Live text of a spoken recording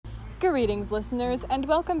Greetings, listeners, and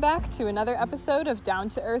welcome back to another episode of Down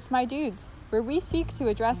to Earth, My Dudes, where we seek to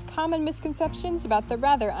address common misconceptions about the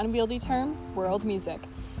rather unwieldy term, world music.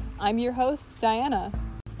 I'm your host, Diana,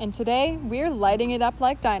 and today we're lighting it up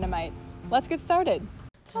like dynamite. Let's get started.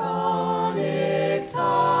 Tonic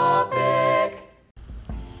Topic.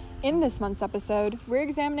 In this month's episode, we're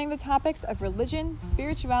examining the topics of religion,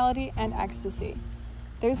 spirituality, and ecstasy.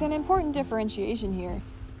 There's an important differentiation here.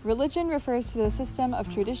 Religion refers to the system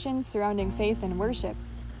of tradition surrounding faith and worship,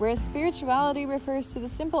 whereas spirituality refers to the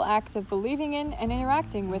simple act of believing in and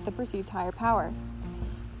interacting with a perceived higher power.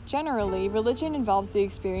 Generally, religion involves the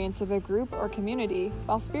experience of a group or community,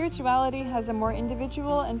 while spirituality has a more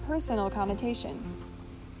individual and personal connotation.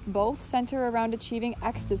 Both center around achieving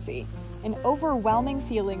ecstasy, an overwhelming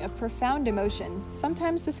feeling of profound emotion,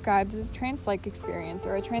 sometimes described as a trance-like experience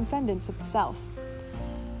or a transcendence of the self.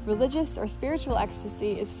 Religious or spiritual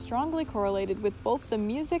ecstasy is strongly correlated with both the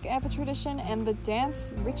music of a tradition and the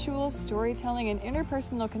dance, ritual, storytelling, and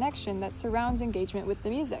interpersonal connection that surrounds engagement with the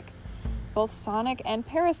music. Both sonic and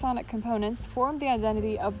parasonic components form the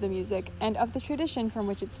identity of the music and of the tradition from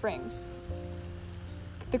which it springs.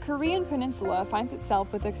 The Korean peninsula finds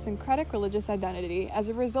itself with a syncretic religious identity as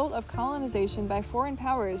a result of colonization by foreign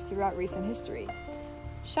powers throughout recent history.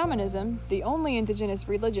 Shamanism, the only indigenous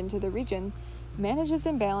religion to the region, manages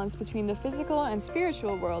imbalance between the physical and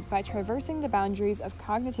spiritual world by traversing the boundaries of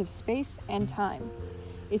cognitive space and time.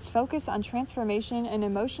 Its focus on transformation and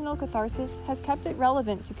emotional catharsis has kept it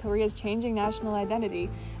relevant to Korea's changing national identity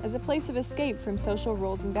as a place of escape from social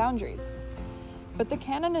rules and boundaries. But the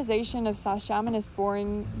canonization of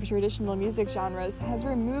shamanist-born traditional music genres has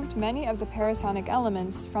removed many of the parasonic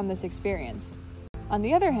elements from this experience. On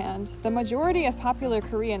the other hand, the majority of popular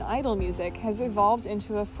Korean idol music has evolved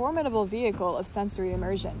into a formidable vehicle of sensory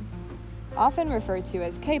immersion. Often referred to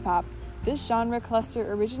as K-pop, this genre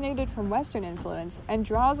cluster originated from Western influence and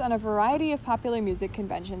draws on a variety of popular music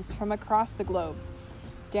conventions from across the globe.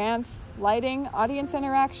 Dance, lighting, audience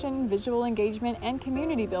interaction, visual engagement, and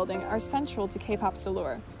community building are central to K-pop's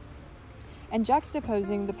allure. And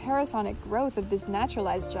juxtaposing the parasonic growth of this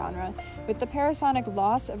naturalized genre with the parasonic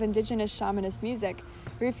loss of indigenous shamanist music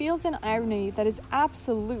reveals an irony that is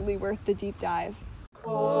absolutely worth the deep dive.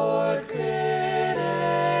 Chord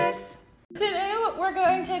critics. Today we're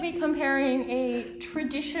going to be comparing a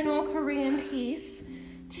traditional Korean piece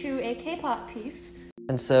to a K-pop piece.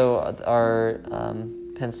 And so our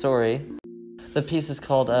Pansori, the piece is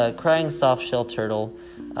called Crying Softshell Turtle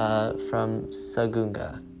from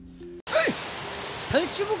Sagunga.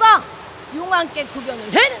 별주부가 용왕께 구경을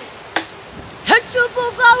해는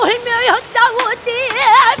별주부가 울며 여짜오대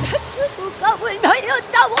별주부가 울며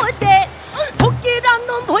여짜오대 토끼란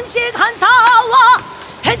놈 본식 한사와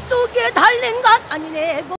뱃속에 달린 것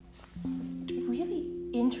아니네. Really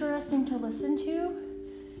interesting to listen to.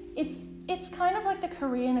 It's kind of like the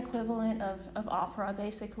Korean equivalent of opera,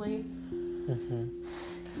 basically.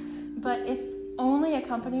 But it's only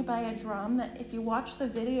accompanied by a drum that, if you watch the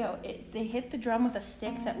video, they hit the drum with a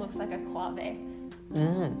stick that looks like a clave.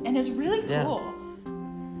 And it's really cool.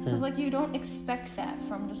 Because like you don't expect that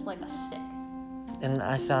from just like a stick. And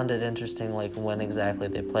I found it interesting, like when exactly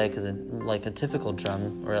they play, because like a typical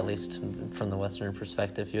drum, or at least from the Western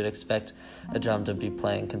perspective, you would expect a drum to be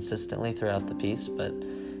playing consistently throughout the piece, but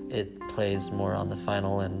it plays more on the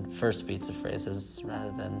final and first beats of phrases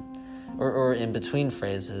rather than, or in between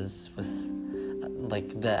phrases with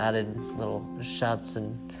like the added little shouts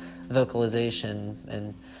and vocalization,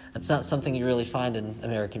 and that's not something you really find in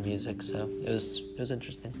American music, so it was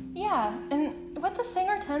interesting. Yeah, and what the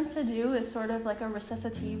singer tends to do is sort of like a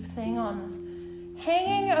recitative thing on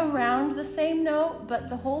hanging around the same note, but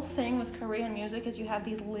the whole thing with Korean music is you have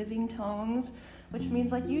these living tones, which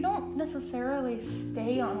means like you don't necessarily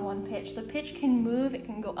stay on one pitch. The pitch can move, it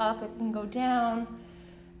can go up, it can go down.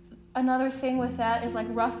 Another thing with that is like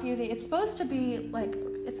rough beauty. It's supposed to be like,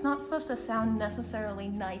 it's not supposed to sound necessarily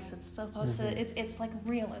nice. It's supposed to, it's like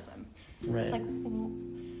realism. Right. It's like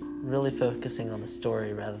really focusing on the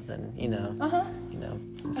story rather than,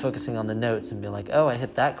 focusing on the notes and being like, oh, I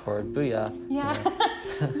hit that chord, booyah. Yeah.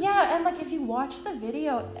 Yeah, and like if you watch the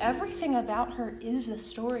video, everything about her is the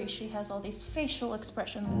story. She has all these facial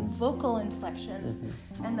expressions and vocal inflections,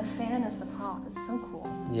 and the fan is the prop. It's so cool.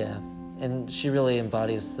 Yeah. And she really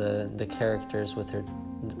embodies the characters with her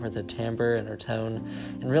timbre and her tone,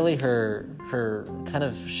 and really her kind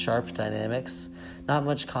of sharp dynamics. Not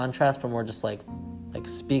much contrast, but more just like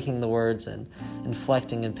speaking the words and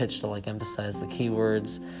inflecting in pitch to like emphasize the key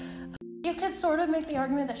words. You could sort of make the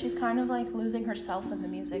argument that she's kind of like losing herself in the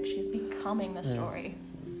music. She's becoming the story.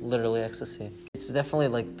 Literally ecstasy. It's definitely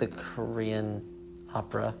like the Korean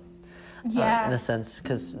opera Yeah. in a sense,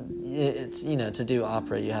 because it's, you know, to do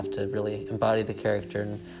opera, you have to really embody the character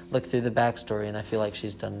and look through the backstory, and I feel like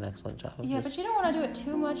she's done an excellent job of Yeah, this. but you don't want to do it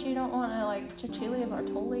too much. You don't want to, like, Cecilia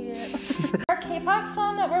Bartoli it. Our K-pop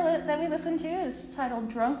song that we listened to is titled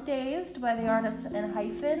Drunk Dazed by the artist in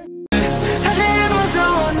Hyphen.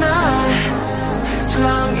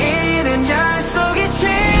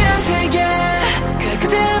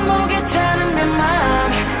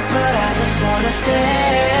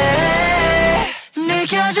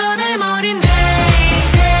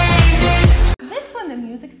 This one, the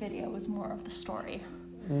music video, was more of the story.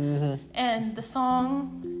 Mm-hmm. And the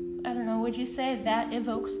song, I don't know, would you say that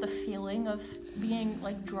evokes the feeling of being,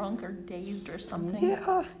 like, drunk or dazed or something?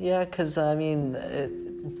 Yeah, because, I mean,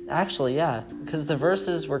 actually, yeah, because the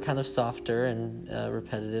verses were kind of softer and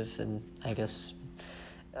repetitive, and I guess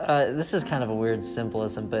this is kind of a weird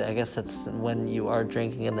symbolism, but I guess that's when you are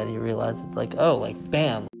drinking and then you realize it's like, oh, like,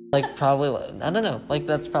 bam. Like, probably, I don't know, like,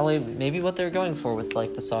 that's probably maybe what they're going for with,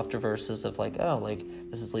 like, the softer verses of, like, oh, like,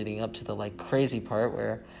 this is leading up to the, like, crazy part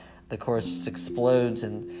where the chorus just explodes,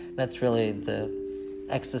 and that's really the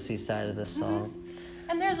ecstasy side of this song.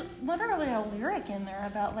 And there's literally a lyric in there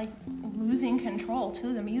about, like, losing control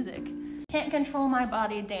to the music. Can't control my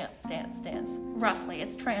body, dance, dance, dance. Roughly,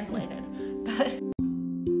 it's translated. But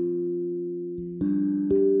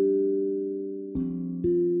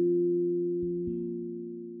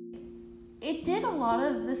it did a lot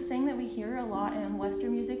of this thing that we hear a lot in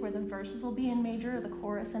Western music where the verses will be in major, the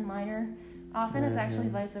chorus in minor. Often it's actually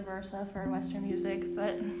vice versa for Western music,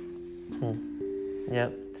 but...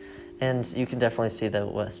 Yep. And you can definitely see the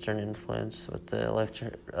Western influence with the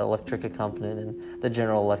electric accompaniment and the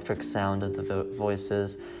general electric sound of the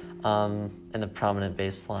voices, and the prominent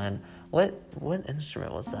bass line. What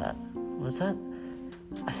instrument was that?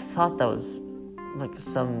 I thought that was like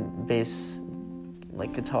some bass,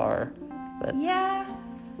 like guitar. But Yeah,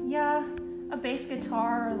 a bass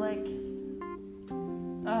guitar or like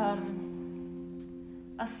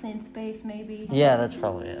a synth bass maybe. Yeah, that's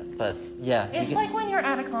probably it. But yeah, It's like when you're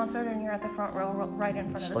at a concert and you're at the front row right in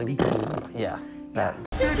front of the like, speakers. yeah, that.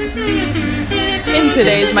 In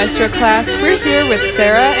today's Maestro class, we're here with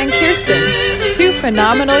Sarah and Kirsten, two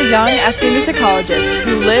phenomenal young ethnomusicologists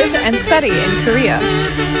who live and study in Korea.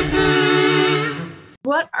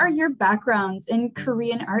 What are your backgrounds in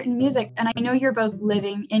Korean art and music? And I know you're both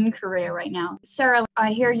living in Korea right now. Sarah,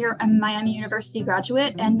 I hear you're a Miami University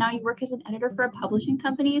graduate and now you work as an editor for a publishing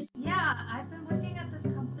company. Yeah, I've been working at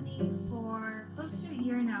this company for close to a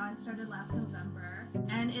year now. I started last November.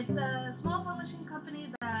 And it's a small publishing company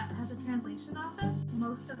that has a translation office.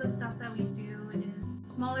 Most of the stuff that we do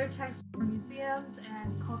is smaller text for museums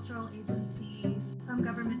and cultural agencies, some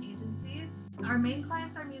government agencies. Our main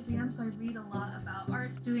clients are museums, so I read a lot about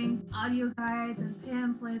art, doing audio guides and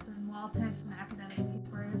pamphlets and wall texts and academic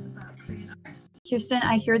papers about Korean art. Kirsten,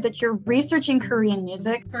 I hear that you're researching Korean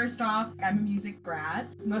music. First off, I'm a music grad.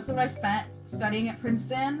 Most of what I spent studying at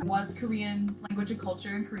Princeton was Korean language and culture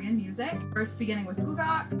and Korean music. First beginning with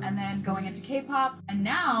Gugak and then going into K-pop, and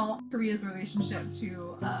now Korea's relationship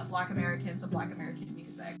to Black Americans and Black American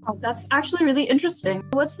music. Oh, that's actually really interesting.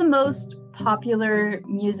 What's the most popular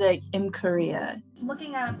music in Korea?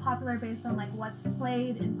 Looking at popular based on like what's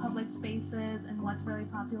played in public spaces and what's really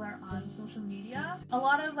popular on social media. A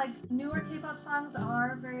lot of like newer K-pop songs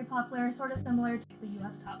are very popular, sort of similar to the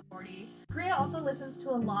US Top 40. Korea also listens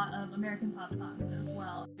to a lot of American pop songs as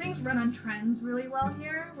well. Things run on trends really well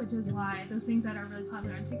here, which is why those things that are really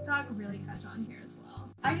popular on TikTok really catch on here as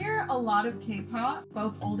well. I hear a lot of K-pop,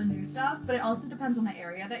 both old and new stuff, but it also depends on the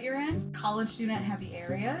area that you're in. College student heavy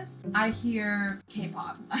areas, I hear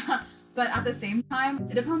K-pop. But at the same time,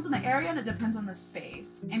 it depends on the area and it depends on the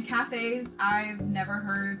space. In cafes, I've never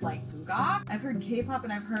heard like Gugak. I've heard K-pop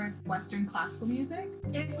and I've heard Western classical music.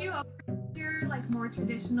 If you hear like more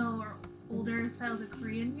traditional or older styles of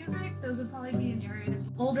Korean music, those would probably be in areas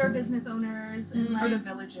older business owners and like, or the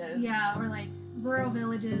villages. Yeah, or like rural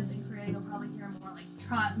villages in Korea. You'll probably hear more like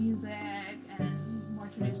trot music and more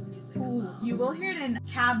traditional music. Ooh, as well. you will hear it in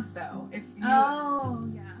cabs though. If you, Oh,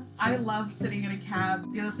 yeah. I love sitting in a cab.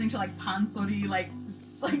 You're listening to like pansori, like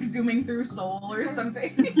zooming through Seoul or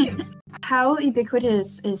something. How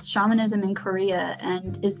ubiquitous is shamanism in Korea,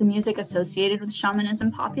 and is the music associated with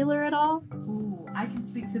shamanism popular at all? Ooh, I can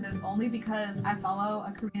speak to this only because I follow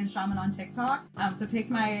a Korean shaman on TikTok. So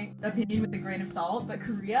take my opinion with a grain of salt, but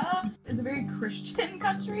Korea is a very Christian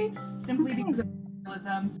country simply because of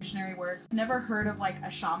missionary work. Never heard of like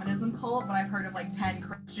a shamanism cult, but I've heard of like 10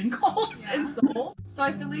 Christian cults in Seoul. So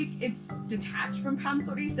I feel like it's detached from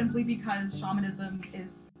pansori simply because shamanism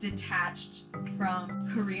is detached from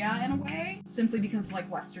Korea in a way, simply because of like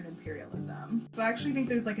Western imperialism. So I actually think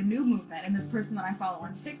there's like a new movement, and this person that I follow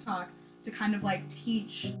on TikTok to kind of like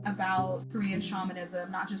teach about Korean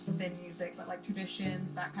shamanism, not just within music, but like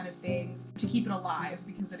traditions, that kind of things, to keep it alive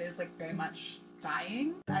because it is like very much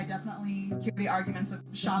dying. I definitely hear the arguments of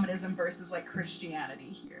shamanism versus like Christianity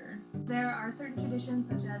here. There are certain traditions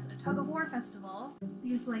such as a tug-of-war festival,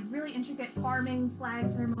 these like really intricate farming flag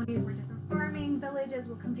ceremonies where different farming villages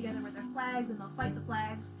will come together with their flags and they'll fight the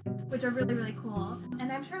flags, which are really, really cool.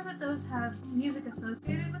 And I'm sure that those have music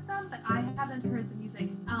associated with them, but I haven't heard the music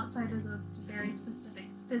outside of those very specific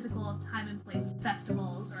physical time and place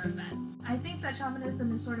festivals or events. I think that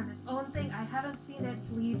shamanism is sort of its own thing. I haven't seen it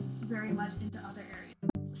bleed very much into other areas.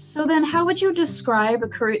 So then how would you describe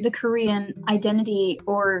the Korean identity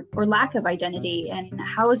or lack of identity, and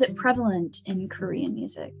how is it prevalent in Korean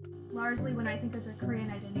music? Largely when I think of the Korean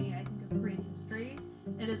identity, I think of Korean history.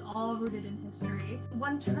 It is all rooted in history.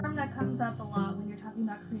 One term that comes up a lot when you're talking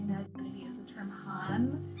about Korean identity is the term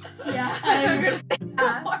Han. Yeah.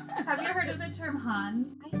 Have you heard of the term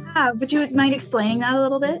Han? I have. Would you mind explaining that a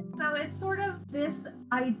little bit? So it's sort of this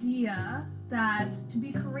idea that to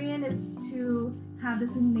be Korean is to have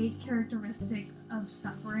this innate characteristic of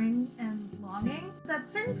suffering and longing that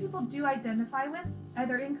certain people do identify with,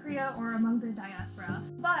 either in Korea or among the diaspora.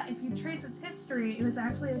 But if you trace its history, it was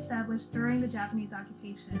actually established during the Japanese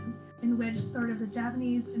occupation, in which sort of the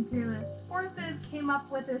Japanese imperialist forces came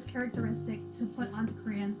up with this characteristic to put onto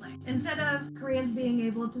Koreans. Like, instead of Koreans being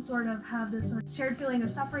able to sort of have this sort of shared feeling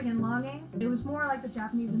of suffering and longing, it was more like the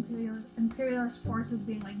Japanese imperialist forces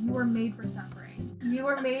being like, you were made for suffering. You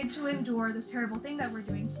were made to endure this terrible thing that we're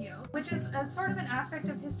doing to you, which is a sort of an aspect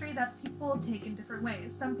of history that people take in different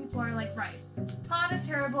ways. Some people are like, right, Han is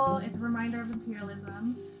terrible, it's a reminder of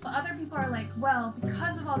imperialism. But other people are like, well,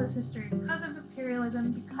 because of all this history, because of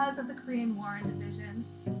imperialism, because of the Korean War and division,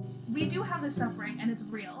 we do have this suffering and it's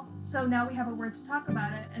real. So now we have a word to talk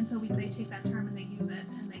about it, and so they take that term and they use it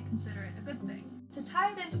and they consider it a good thing. To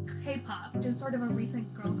tie it into K-pop, which is sort of a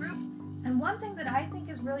recent girl group, and one thing that I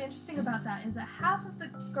think is really interesting about that is that half of the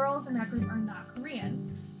girls in that group are not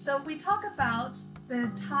Korean. So if we talk about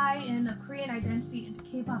the tie-in of Korean identity into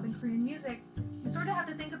K-pop and Korean music, you sort of have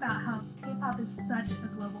to think about how K-pop is such a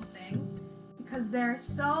global thing, because there are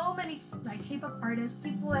so many like K-pop artists,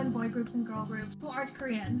 people in boy groups and girl groups who aren't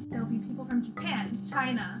Korean. There'll be people from Japan,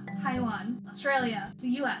 China, Taiwan, Australia, the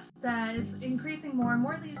US, that it's increasing more and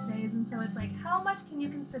more these days, and so it's like, how much can you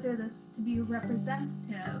consider this to be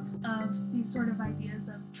representative of these sort of ideas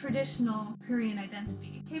of traditional Korean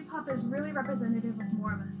identity? K-pop is really representative of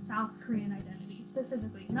more of a South Korean identity,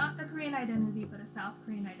 specifically. Not a Korean identity, but a South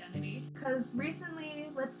Korean identity. Because recently,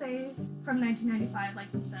 let's say from 1995, like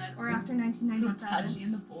we said, or after 1997. So touchy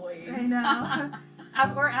in the boys. I know.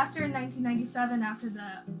 Or after 1997, after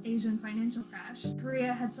the Asian financial crash,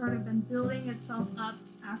 Korea had sort of been building itself up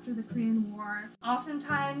after the Korean War,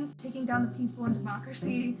 oftentimes taking down the people and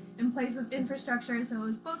democracy in place of infrastructure, so it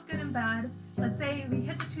was both good and bad. Let's say we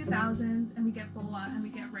hit the 2000s and we get Boa and we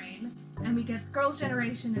get Rain, and we get Girls'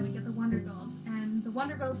 Generation and we get the Wonder Girls, and the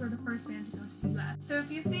Wonder Girls were the first band to go to the US. So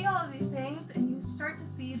if you see all of these things and you start to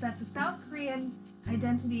see that the South Korean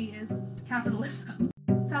identity is capitalism,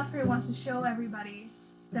 South Korea wants to show everybody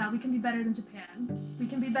that we can be better than Japan, we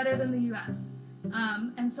can be better than the US.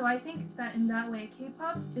 And so I think that in that way,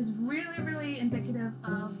 K-pop is really, really indicative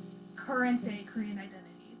of current day Korean identity.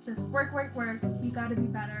 This work, we gotta be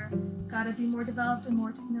better, gotta be more developed and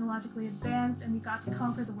more technologically advanced, and we got to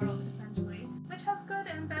conquer the world, essentially. Which has good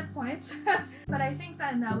and bad points, but I think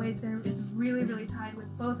that in that way, it's really, really tied with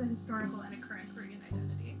both a historical and a current Korean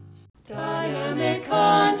identity. Dynamic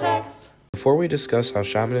context. Before we discuss how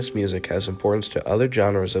shamanist music has importance to other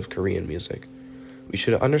genres of Korean music, we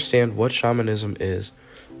should understand what shamanism is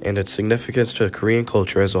and its significance to Korean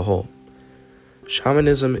culture as a whole.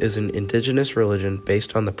 Shamanism is an indigenous religion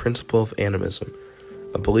based on the principle of animism,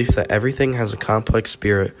 a belief that everything has a complex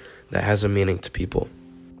spirit that has a meaning to people.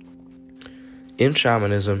 In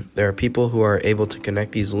shamanism, there are people who are able to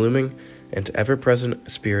connect these looming and ever-present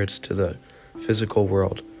spirits to the physical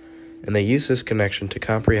world, and they use this connection to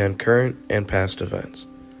comprehend current and past events.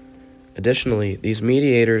 Additionally, these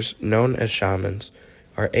mediators, known as shamans,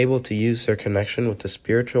 are able to use their connection with the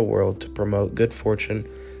spiritual world to promote good fortune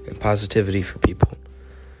and positivity for people.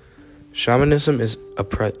 Shamanism is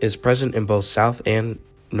present in both South and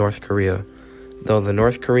North Korea, though the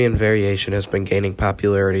North Korean variation has been gaining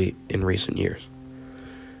popularity in recent years.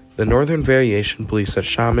 The northern variation believes that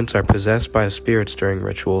shamans are possessed by spirits during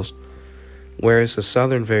rituals, whereas the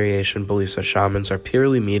southern variation believes that shamans are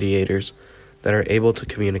purely mediators that are able to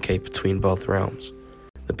communicate between both realms.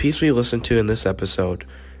 The piece we listened to in this episode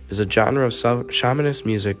is a genre of shamanist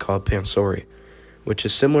music called pansori, which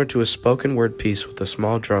is similar to a spoken word piece with a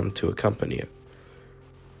small drum to accompany it.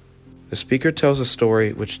 The speaker tells a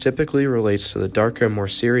story which typically relates to the darker and more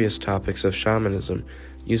serious topics of shamanism,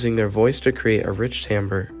 using their voice to create a rich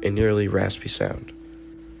timbre and nearly raspy sound.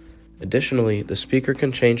 Additionally, the speaker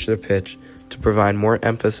can change their pitch to provide more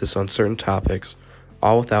emphasis on certain topics,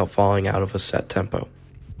 all without falling out of a set tempo.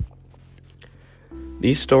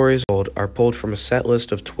 These stories are pulled from a set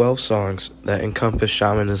list of 12 songs that encompass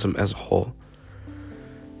shamanism as a whole.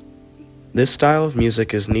 This style of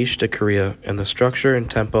music is niche to Korea, and the structure and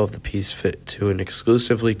tempo of the piece fit to an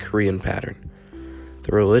exclusively Korean pattern.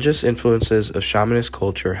 The religious influences of shamanist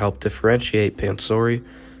culture help differentiate pansori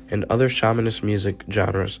and other shamanist music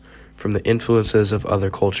genres from the influences of other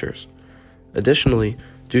cultures. Additionally,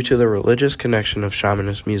 due to the religious connection of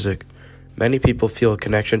shamanist music, many people feel a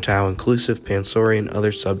connection to how inclusive pansori and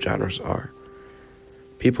other subgenres are.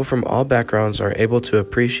 People from all backgrounds are able to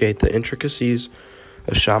appreciate the intricacies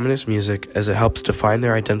of shamanist music as it helps define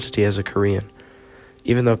their identity as a Korean,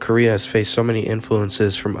 even though Korea has faced so many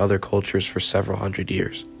influences from other cultures for several hundred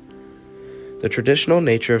years. The traditional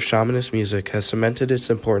nature of shamanist music has cemented its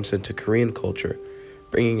importance into Korean culture,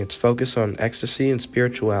 bringing its focus on ecstasy and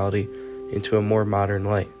spirituality into a more modern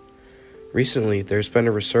light. Recently, there's been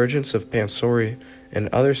a resurgence of pansori and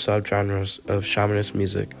other subgenres of shamanist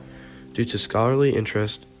music due to scholarly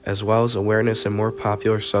interest as well as awareness in more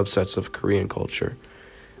popular subsets of Korean culture,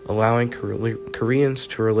 allowing Koreans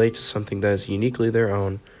to relate to something that is uniquely their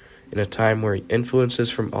own in a time where influences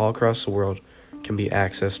from all across the world can be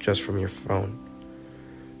accessed just from your phone.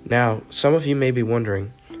 Now, some of you may be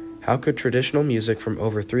wondering, how could traditional music from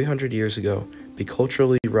over 300 years ago be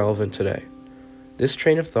culturally relevant today? This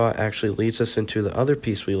train of thought actually leads us into the other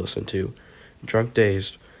piece we listened to, Drunk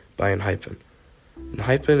Dazed by Enhypen.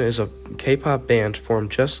 Enhypen is a K-pop band formed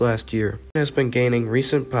just last year and has been gaining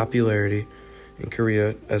recent popularity in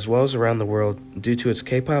Korea as well as around the world due to its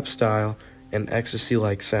K-pop style and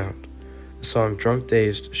ecstasy-like sound. The song Drunk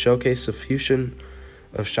Dazed showcased the fusion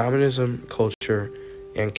of shamanism culture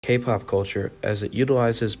and K-pop culture as it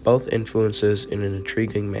utilizes both influences in an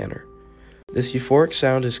intriguing manner. This euphoric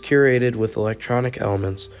sound is curated with electronic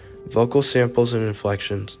elements, vocal samples and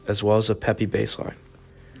inflections, as well as a peppy bass line.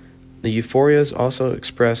 The euphoria is also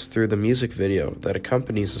expressed through the music video that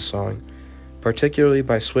accompanies the song, particularly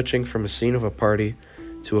by switching from a scene of a party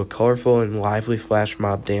to a colorful and lively flash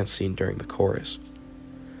mob dance scene during the chorus.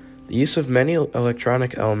 The use of many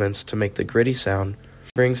electronic elements to make the gritty sound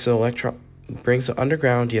brings the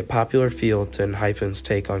underground yet popular feel to Enhypen's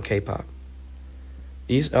take on K-pop.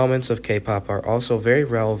 These elements of K-pop are also very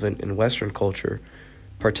relevant in Western culture,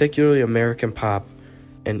 particularly American pop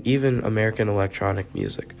and even American electronic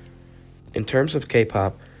music. In terms of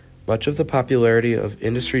K-pop, much of the popularity of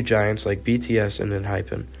industry giants like BTS and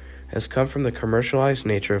Enhypen has come from the commercialized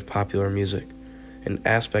nature of popular music, an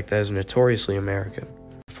aspect that is notoriously American.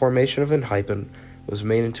 The formation of Enhypen was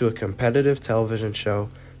made into a competitive television show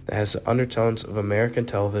that has the undertones of American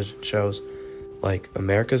television shows like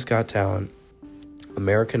America's Got Talent,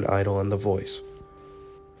 American Idol, and The Voice.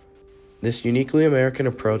 This uniquely American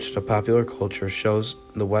approach to popular culture shows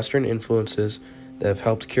the Western influences that have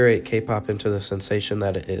helped curate K-pop into the sensation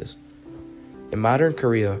that it is. In modern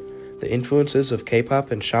Korea, the influences of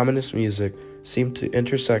K-pop and shamanist music seem to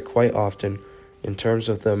intersect quite often in terms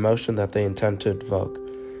of the emotion that they intend to evoke,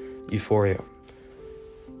 euphoria.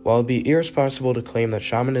 While it would be irresponsible to claim that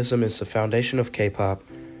shamanism is the foundation of K-pop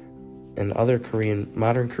and other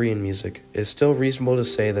modern Korean music, it is still reasonable to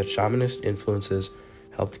say that shamanist influences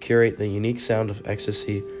helped curate the unique sound of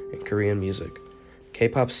ecstasy in Korean music.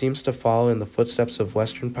 K-pop seems to follow in the footsteps of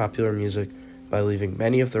Western popular music by leaving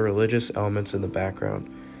many of the religious elements in the background,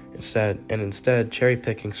 instead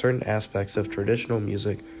cherry-picking certain aspects of traditional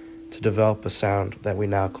music to develop a sound that we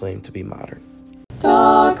now claim to be modern.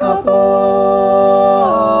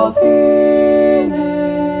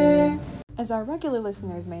 As our regular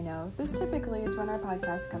listeners may know, this typically is when our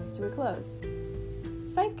podcast comes to a close.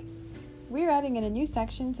 Psych! We're adding in a new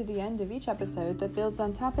section to the end of each episode that builds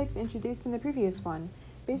on topics introduced in the previous one,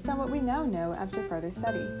 based on what we now know after further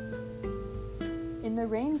study. In The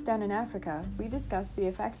Rains Down in Africa, we discussed the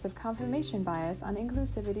effects of confirmation bias on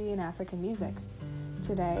inclusivity in African musics.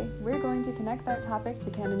 Today, we're going to connect that topic to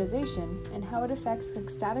canonization and how it affects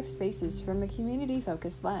ecstatic spaces from a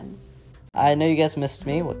community-focused lens. I know you guys missed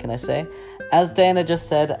me, what can I say? As Diana just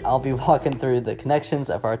said, I'll be walking through the connections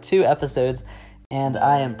of our 2 episodes, and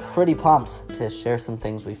I am pretty pumped to share some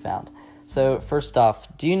things we found. So first off,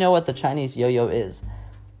 do you know what the Chinese yo-yo is?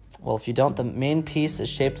 Well, if you don't, the main piece is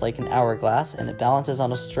shaped like an hourglass, and it balances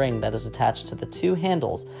on a string that is attached to the 2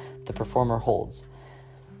 handles the performer holds.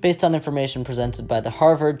 Based on information presented by the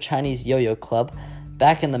Harvard Chinese Yo-Yo Club,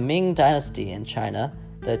 back in the Ming Dynasty in China,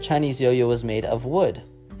 the Chinese yo-yo was made of wood,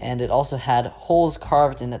 and it also had holes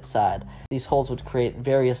carved in its side. These holes would create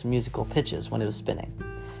various musical pitches when it was spinning.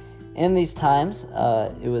 In these times,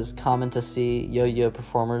 it was common to see yo-yo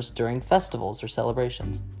performers during festivals or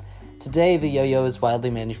celebrations. Today, the yo-yo is widely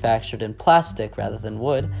manufactured in plastic rather than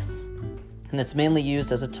wood, and it's mainly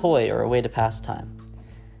used as a toy or a way to pass time.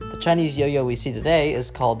 The Chinese yo-yo we see today is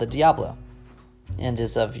called the Diablo, and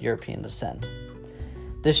is of European descent.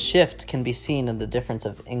 This shift can be seen in the difference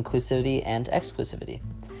of inclusivity and exclusivity.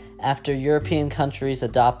 After European countries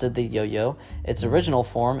adopted the yo-yo, its original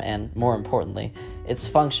form and, more importantly, its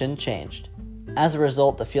function changed. As a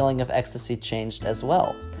result, the feeling of ecstasy changed as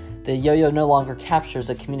well. The yo-yo no longer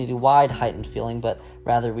captures a community-wide heightened feeling, but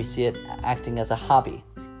rather we see it acting as a hobby.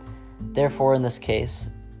 Therefore, in this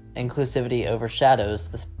case, inclusivity overshadows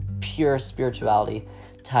the pure spirituality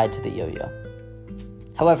tied to the yo-yo.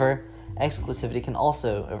 However, exclusivity can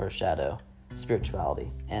also overshadow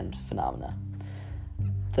spirituality and phenomena.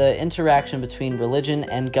 The interaction between religion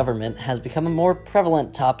and government has become a more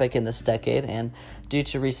prevalent topic in this decade, and due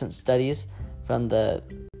to recent studies from the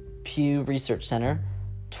Pew Research Center,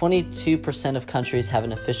 22% of countries have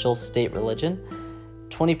an official state religion,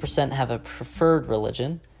 20% have a preferred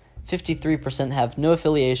religion, 53% have no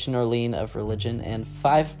affiliation or lean of religion, and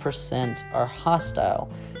 5% are hostile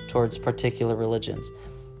towards particular religions.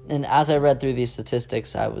 And as I read through these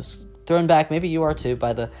statistics, I was thrown back, maybe you are too,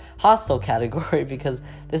 by the hostile category, because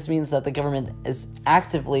this means that the government is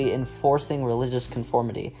actively enforcing religious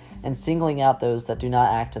conformity and singling out those that do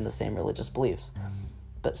not act in the same religious beliefs.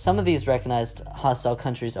 But some of these recognized hostile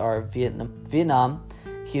countries are Vietnam,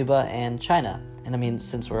 Cuba, and China. And I mean,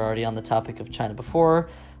 since we're already on the topic of China before,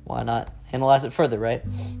 why not analyze it further, right?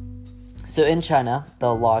 So in China,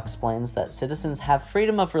 the law explains that citizens have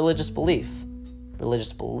freedom of religious belief,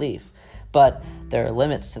 but there are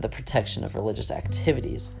limits to the protection of religious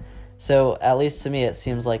activities. So, at least to me, it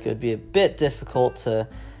seems like it would be a bit difficult to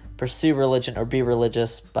pursue religion or be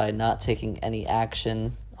religious by not taking any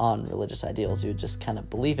action on religious ideals. You would just kind of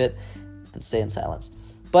believe it and stay in silence.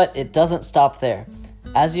 But it doesn't stop there.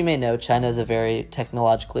 As you may know, China is a very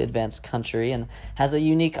technologically advanced country and has a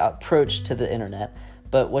unique approach to the internet.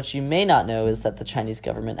 But what you may not know is that the Chinese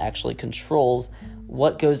government actually controls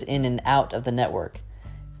what goes in and out of the network.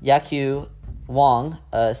 Yaqiu Wang,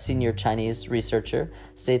 a senior Chinese researcher,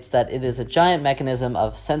 states that it is a giant mechanism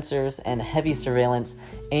of sensors and heavy surveillance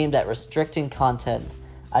aimed at restricting content,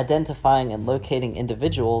 identifying and locating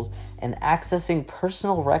individuals, and accessing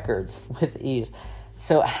personal records with ease.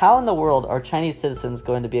 So how in the world are Chinese citizens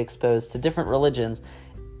going to be exposed to different religions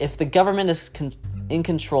if the government is in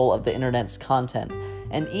control of the internet's content?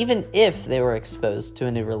 And even if they were exposed to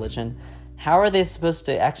a new religion, how are they supposed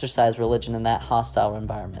to exercise religion in that hostile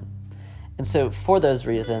environment? And so for those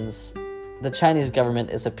reasons, the Chinese government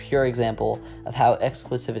is a pure example of how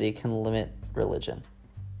exclusivity can limit religion.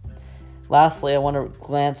 Lastly, I want to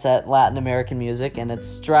glance at Latin American music and its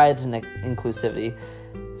strides in inclusivity.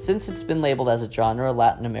 Since it's been labeled as a genre,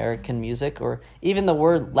 Latin American music, or even the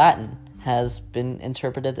word Latin, has been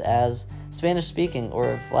interpreted as Spanish-speaking or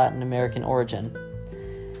of Latin American origin.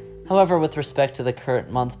 However, with respect to the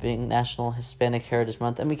current month being National Hispanic Heritage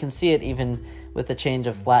Month, and we can see it even with the change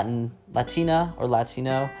of Latina or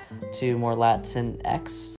Latino to more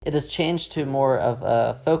Latinx, it has changed to more of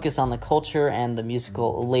a focus on the culture and the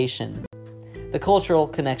musical elation. The cultural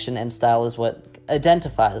connection and style is what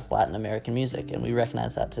identifies Latin American music, and we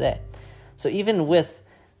recognize that today. So even with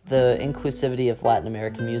the inclusivity of Latin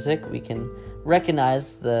American music, we can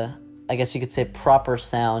recognize the, I guess you could say, proper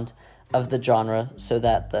sound of the genre so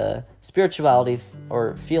that the spirituality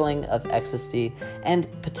or feeling of ecstasy and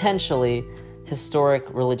potentially historic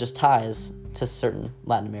religious ties to certain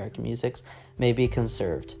Latin American musics may be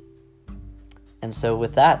conserved. And so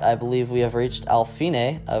with that, I believe we have reached al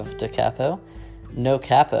fine of Da Capo. No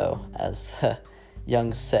capo, as the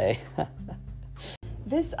young say.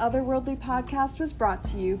 This otherworldly podcast was brought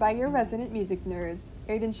to you by your resident music nerds,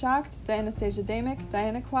 Aiden Schacht, Dianastasia Damick,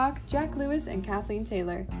 Diana Kwok, Jack Lewis, and Kathleen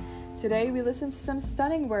Taylor. Today, we listened to some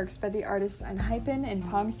stunning works by the artists Einhypen and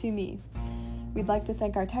Pong Su Mi. We'd like to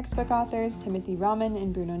thank our textbook authors, Timothy Rahman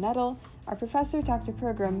and Bruno Nettle, our professor, Dr.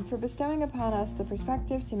 Program, for bestowing upon us the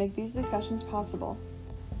perspective to make these discussions possible.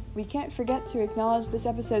 We can't forget to acknowledge this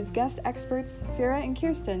episode's guest experts, Sarah and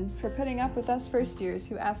Kirsten, for putting up with us first years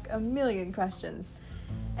who ask a million questions.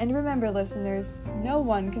 And remember, listeners, no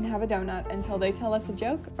one can have a donut until they tell us a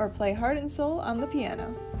joke or play Heart and Soul on the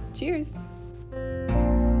piano. Cheers!